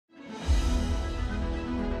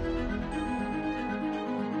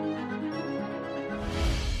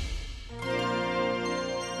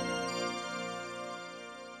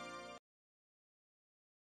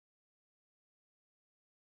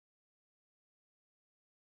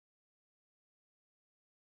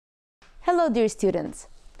Hello, dear students.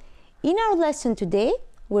 In our lesson today,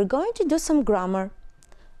 we're going to do some grammar.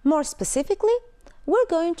 More specifically, we're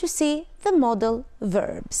going to see the modal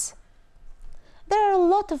verbs. There are a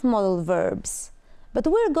lot of modal verbs, but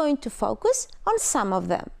we're going to focus on some of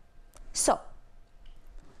them. So,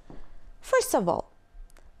 first of all,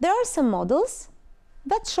 there are some modals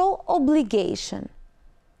that show obligation.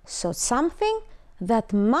 So something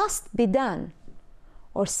that must be done,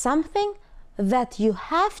 or something that you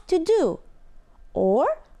have to do, or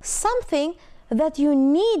something that you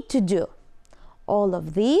need to do. All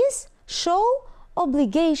of these show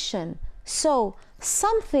obligation. So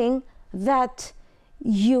something that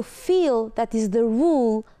you feel that is the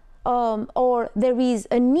rule, or there is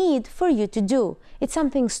a need for you to do. It's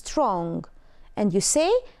something strong, and you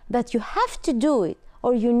say that you have to do it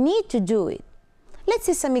or you need to do it. Let's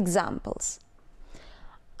see some examples.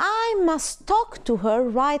 I must talk to her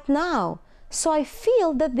right now, so I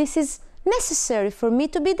feel that this is necessary for me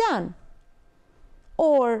to be done.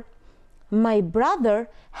 Or, my brother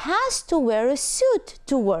has to wear a suit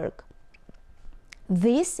to work.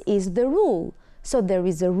 This is the rule. So there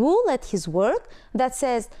is a rule at his work that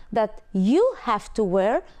says that you have to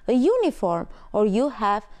wear a uniform or you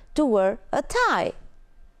have to wear a tie.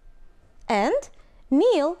 And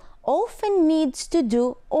Neil often needs to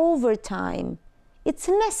do overtime. It's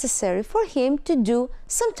necessary for him to do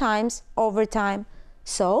sometimes overtime.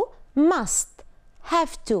 So must,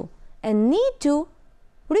 have to, and need to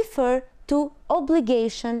refer to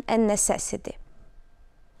obligation and necessity.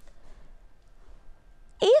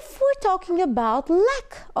 If we're talking about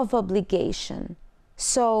lack of obligation,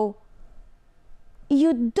 so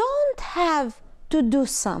you don't have to do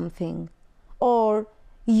something, or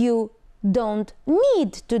you don't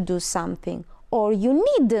need to do something, or you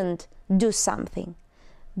needn't do something.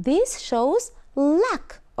 This shows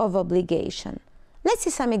lack of obligation. Let's see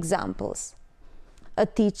some examples. A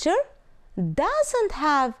teacher doesn't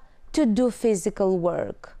have to do physical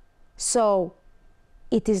work, so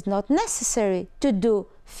it is not necessary to do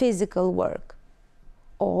physical work.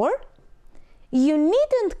 Or, you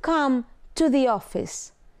needn't come to the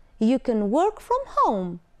office. You can work from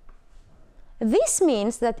home. This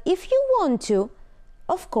means that if you want to,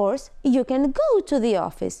 of course, you can go to the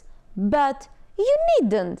office, but you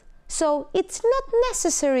needn't, so it's not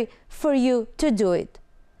necessary for you to do it.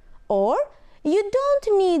 Or, you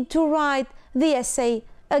don't need to write the essay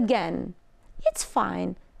again. It's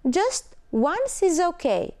fine, just once is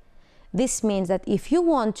okay. This means that if you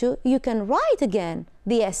want to, you can write again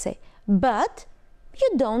the essay, but you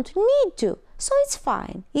don't need to, so it's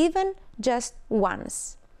fine, even just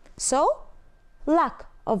once. So, lack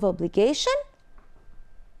of obligation,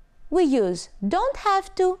 we use don't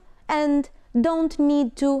have to and don't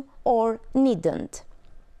need to or needn't.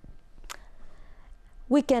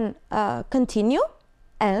 We can continue,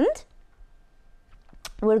 and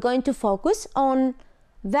we're going to focus on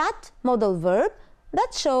that modal verb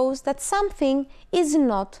that shows that something is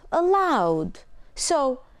not allowed.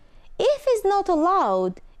 So, if it's not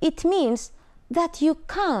allowed, it means that you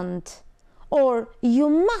can't or you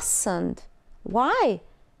mustn't. Why?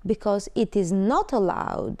 Because it is not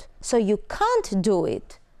allowed, so you can't do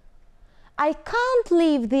it. I can't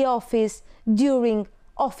leave the office during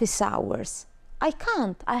office hours. I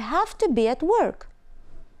can't. I have to be at work.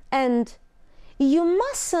 And you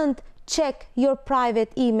mustn't check your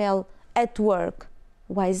private email at work.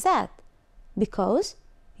 Why is that? Because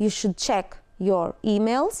you should check your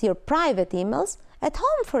emails, your private emails, at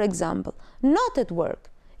home, for example, not at work.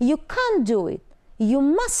 You can't do it. You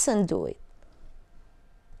mustn't do it.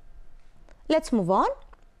 Let's move on.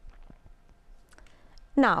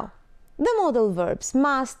 Now, the modal verbs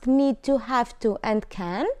must, need to, have to, and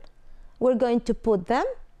can, we're going to put them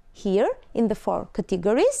here in the 4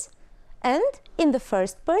 categories and in the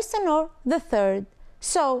first person or the third.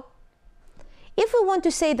 So, if we want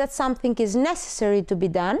to say that something is necessary to be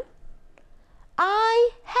done,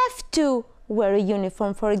 I have to wear a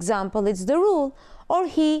uniform, for example, it's the rule, or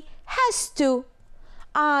he has to.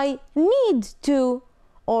 I need to,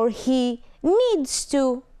 or he needs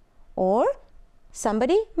to, or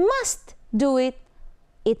somebody must do it.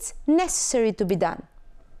 It's necessary to be done.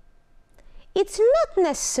 It's not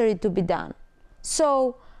necessary to be done.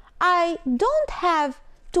 So, I don't have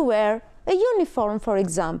to wear a uniform, for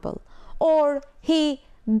example, or he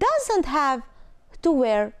doesn't have to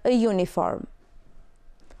wear a uniform.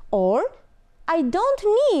 Or, I don't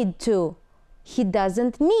need to. He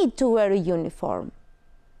doesn't need to wear a uniform.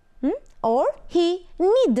 Or, he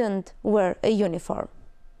needn't wear a uniform.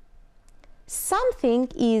 Something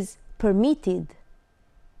is permitted.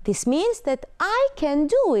 This means that I can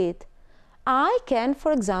do it. I can,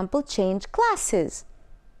 for example, change classes.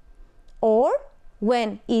 Or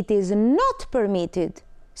when it is not permitted,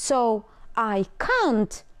 so I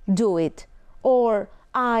can't do it, or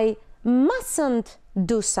I mustn't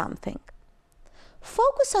do something.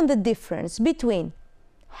 Focus on the difference between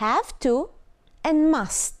have to and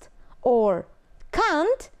must, or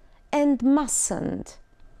can't and mustn't.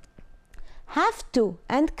 Have to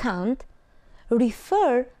and can't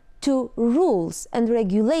refer to rules and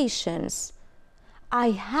regulations.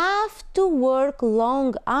 I have to work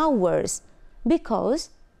long hours because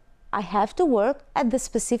I have to work at the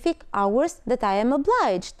specific hours that I am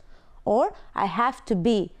obliged, or I have to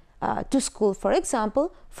be to school, for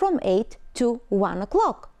example, from 8 to 1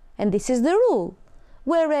 o'clock, and this is the rule.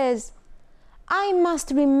 Whereas I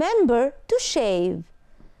must remember to shave.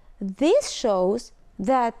 This shows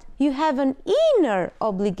that you have an inner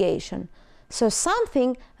obligation, so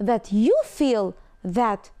something that you feel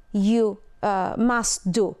that you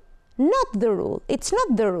must do, not the rule. It's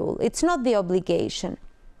not the rule, it's not the obligation.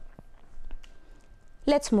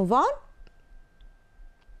 Let's move on.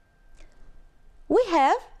 We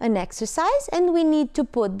have an exercise and we need to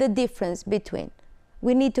put the difference between.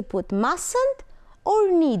 We need to put mustn't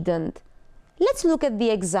or needn't. Let's look at the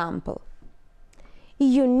example.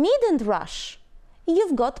 You needn't rush.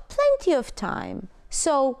 You've got plenty of time,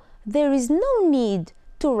 so there is no need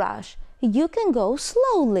to rush. You can go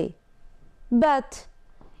slowly. But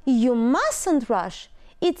you mustn't rush.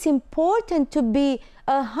 It's important to be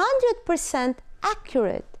 100%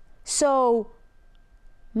 accurate. So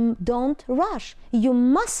don't rush. You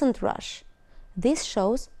mustn't rush. This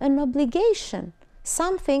shows an obligation,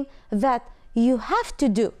 something that you have to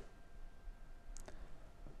do.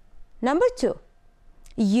 Number 2,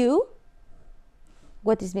 you,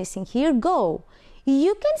 what is missing here? Go.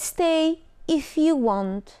 You can stay if you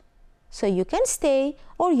want. So you can stay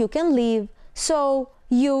or you can leave. So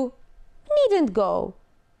you needn't go.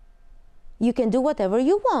 You can do whatever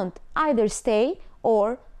you want, either stay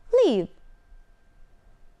or leave.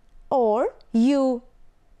 Or you,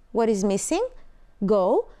 what is missing?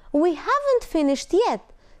 Go. We haven't finished yet.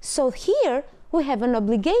 So here we have an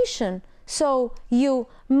obligation. So you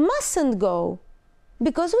mustn't go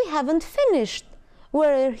because we haven't finished.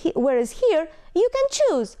 Whereas here you can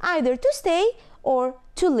choose either to stay or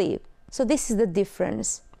to leave. So this is the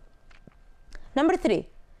difference. Number 3,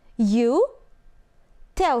 you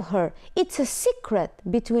tell her. It's a secret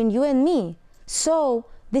between you and me. So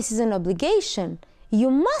this is an obligation. You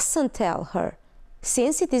mustn't tell her,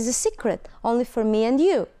 since it is a secret only for me and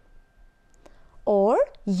you. Or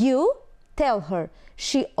you tell her.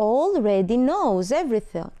 She already knows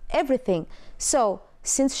everything. So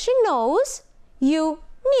since she knows, you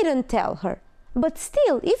needn't tell her. But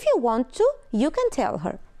still, if you want to, you can tell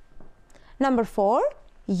her. Number 4,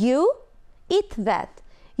 you eat that.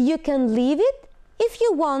 You can leave it if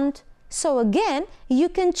you want. So again, you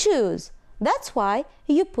can choose. That's why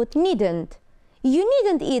you put needn't. You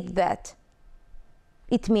needn't eat that.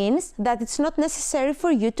 It means that it's not necessary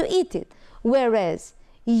for you to eat it. Whereas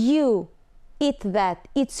you eat that,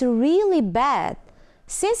 it's really bad.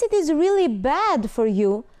 Since it is really bad for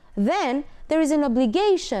you, then there is an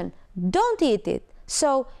obligation. Don't eat it.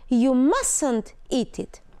 So you mustn't eat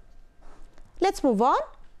it. Let's move on.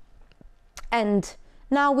 And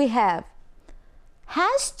now we have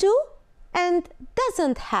has to and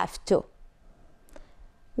doesn't have to.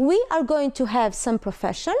 We are going to have some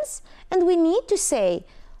professions and we need to say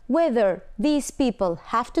whether these people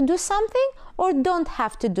have to do something or don't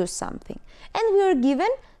have to do something. And we are given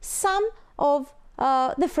some of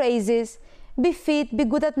the phrases: be fit, be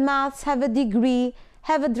good at maths, have a degree,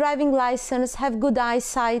 have a driving license, have good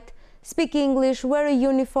eyesight, speak English, wear a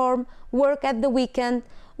uniform, work at the weekend.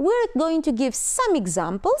 We're going to give some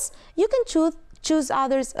examples. You can choose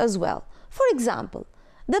others as well. For example,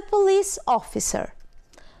 the police officer.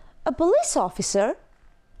 A police officer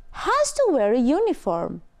has to wear a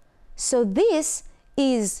uniform. So this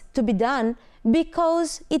is to be done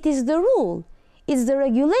because it is the rule. It's the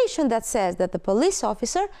regulation that says that the police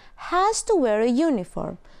officer has to wear a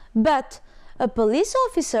uniform. But a police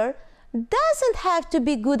officer doesn't have to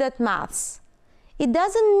be good at maths. It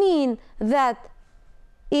doesn't mean that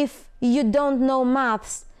if you don't know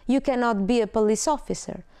maths, you cannot be a police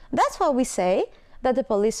officer. That's why we say that a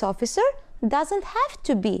police officer doesn't have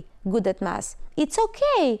to be good at maths. It's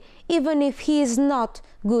okay even if he is not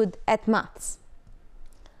good at maths.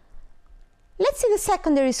 Let's see the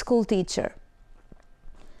secondary school teacher.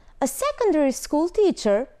 A secondary school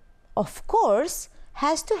teacher, of course,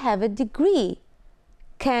 has to have a degree.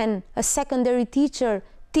 Can a secondary teacher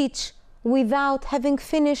teach without having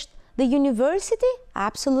finished the university?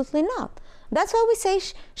 Absolutely not. that's why we say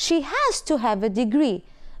she has to have a degree,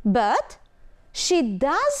 but she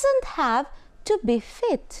doesn't have to be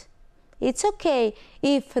fit. It's okay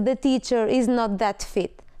if the teacher is not that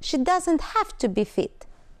fit. She doesn't have to be fit.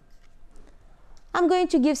 I'm going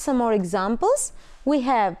to give some more examples. We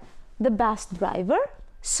have the bus driver.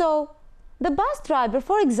 So the bus driver,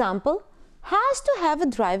 for example, has to have a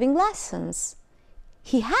driving license.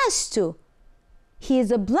 He has to. He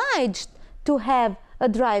is obliged to have a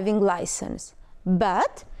driving license,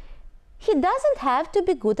 but he doesn't have to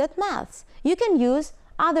be good at maths. You can use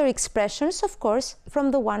other expressions, of course,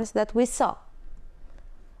 from the ones that we saw.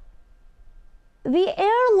 The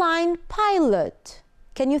airline pilot.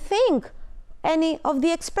 Can you think any of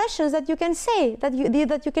the expressions that you can say,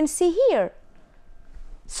 that you can see here?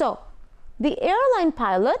 So, the airline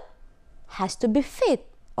pilot has to be fit,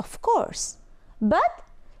 of course, but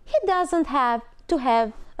he doesn't have to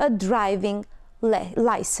have a driving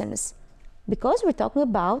license, because we're talking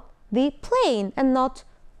about the plane and not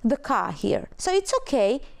the car here. So it's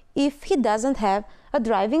okay if he doesn't have a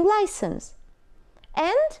driving license.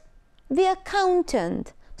 And the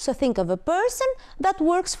accountant. So think of a person that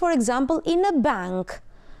works, for example, in a bank.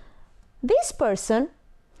 This person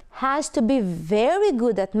has to be very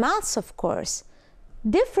good at maths, of course.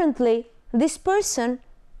 Differently, this person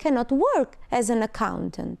cannot work as an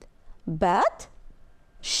accountant, but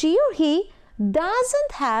she or he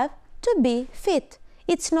doesn't have to be fit.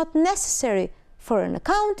 It's not necessary for an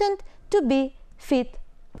accountant to be fit.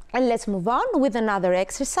 And let's move on with another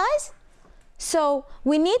exercise. So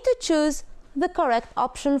we need to choose the correct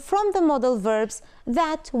option from the modal verbs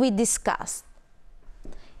that we discussed.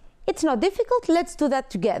 It's not difficult. Let's do that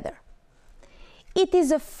together. It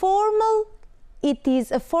is a formal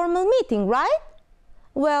meeting, right?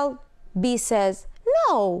 Well, B says,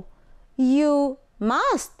 no, you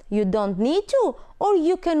must, you don't need to, or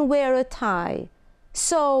you can wear a tie.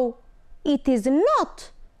 So it is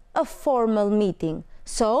not a formal meeting.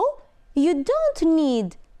 So you don't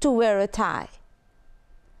need to wear a tie.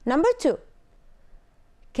 Number 2.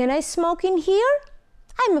 Can I smoke in here?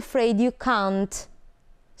 I'm afraid you can't.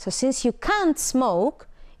 So since you can't smoke,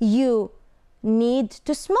 you need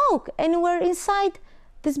to smoke anywhere inside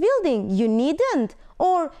this building. You needn't,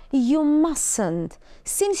 or you mustn't.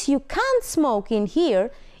 Since you can't smoke in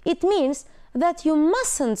here, it means that you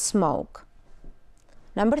mustn't smoke.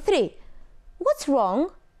 Number 3. What's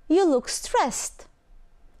wrong? You look stressed.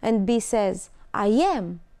 And B says, I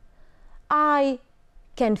am. I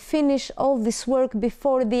can finish all this work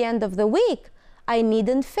before the end of the week. I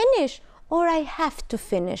needn't finish, or I have to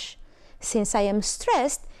finish. Since I am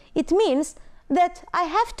stressed, it means that I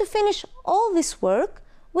have to finish all this work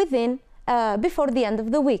before the end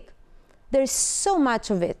of the week. There's so much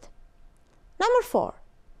of it. Number 4.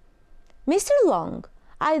 Mr. Long,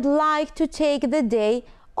 I'd like to take the day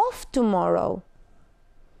off tomorrow.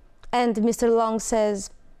 And Mr. Long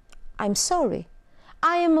says, I'm sorry.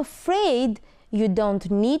 I am afraid you don't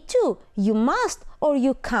need to, you must, or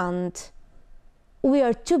you can't. We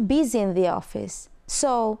are too busy in the office.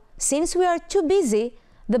 So, since we are too busy,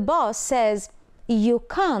 the boss says, you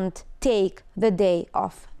can't take the day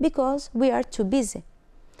off because we are too busy.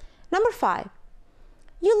 Number 5.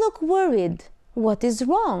 You look worried. What is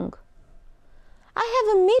wrong? I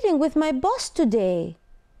have a meeting with my boss today.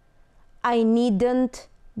 I needn't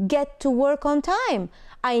get to work on time.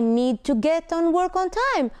 I need to get on work on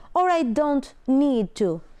time, or I don't need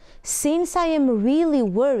to. Since I am really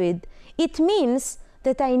worried, it means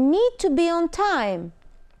that I need to be on time.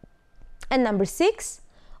 And number 6,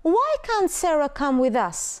 why can't Sarah come with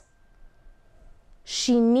us?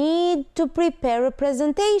 She needs to prepare a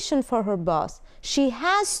presentation for her boss. She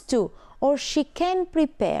has to, or she can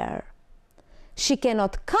prepare. She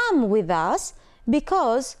cannot come with us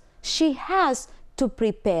because she has to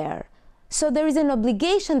prepare. So there is an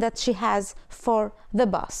obligation that she has for the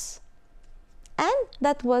boss. And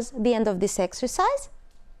that was the end of this exercise.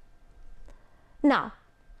 Now,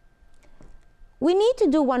 we need to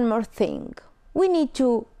do one more thing. We need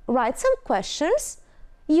to write some questions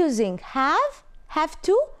using have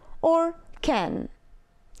to, or can.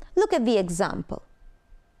 Look at the example.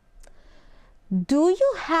 Do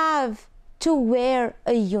you have to wear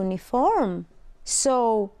a uniform?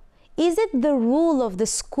 So, is it the rule of the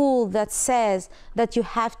school that says that you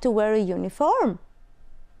have to wear a uniform?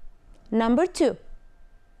 Number 2,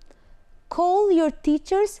 call your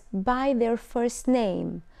teachers by their first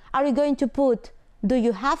name. Are you going to put, do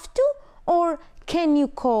you have to, or can you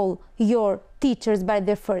call your teachers by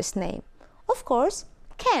their first name? Of course,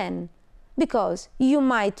 can, because you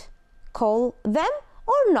might call them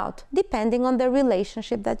or not, depending on the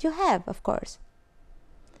relationship that you have, of course.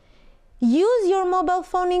 use your mobile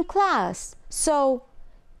phone in class. So,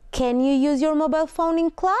 can you use your mobile phone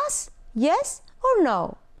in class? Yes or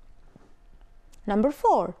no? Number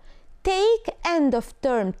 4, take end of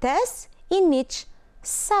term tests in each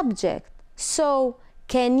subject. So,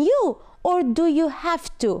 can you or do you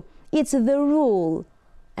have to? It's the rule.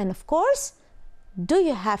 And of course, do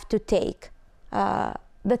you have to take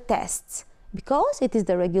the tests? Because it is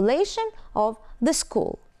the regulation of the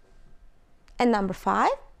school. And number 5,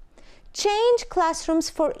 change classrooms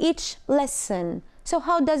for each lesson. So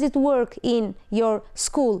how does it work in your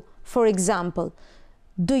school, for example?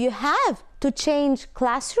 Do you have to change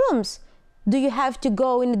classrooms? Do you have to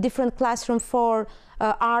go in a different classroom for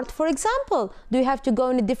art, for example? Do you have to go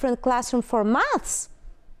in a different classroom for maths?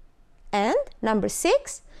 And number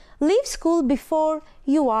 6, leave school before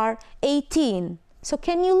you are 18. So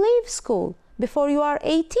can you leave school before you are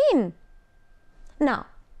 18? Now,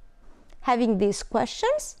 having these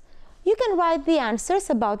questions, you can write the answers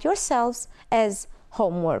about yourselves as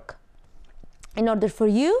homework. In order for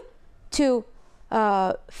you to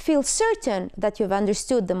feel certain that you've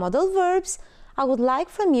understood the modal verbs, I would like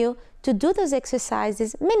from you to do those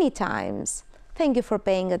exercises many times. Thank you for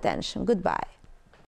paying attention. Goodbye.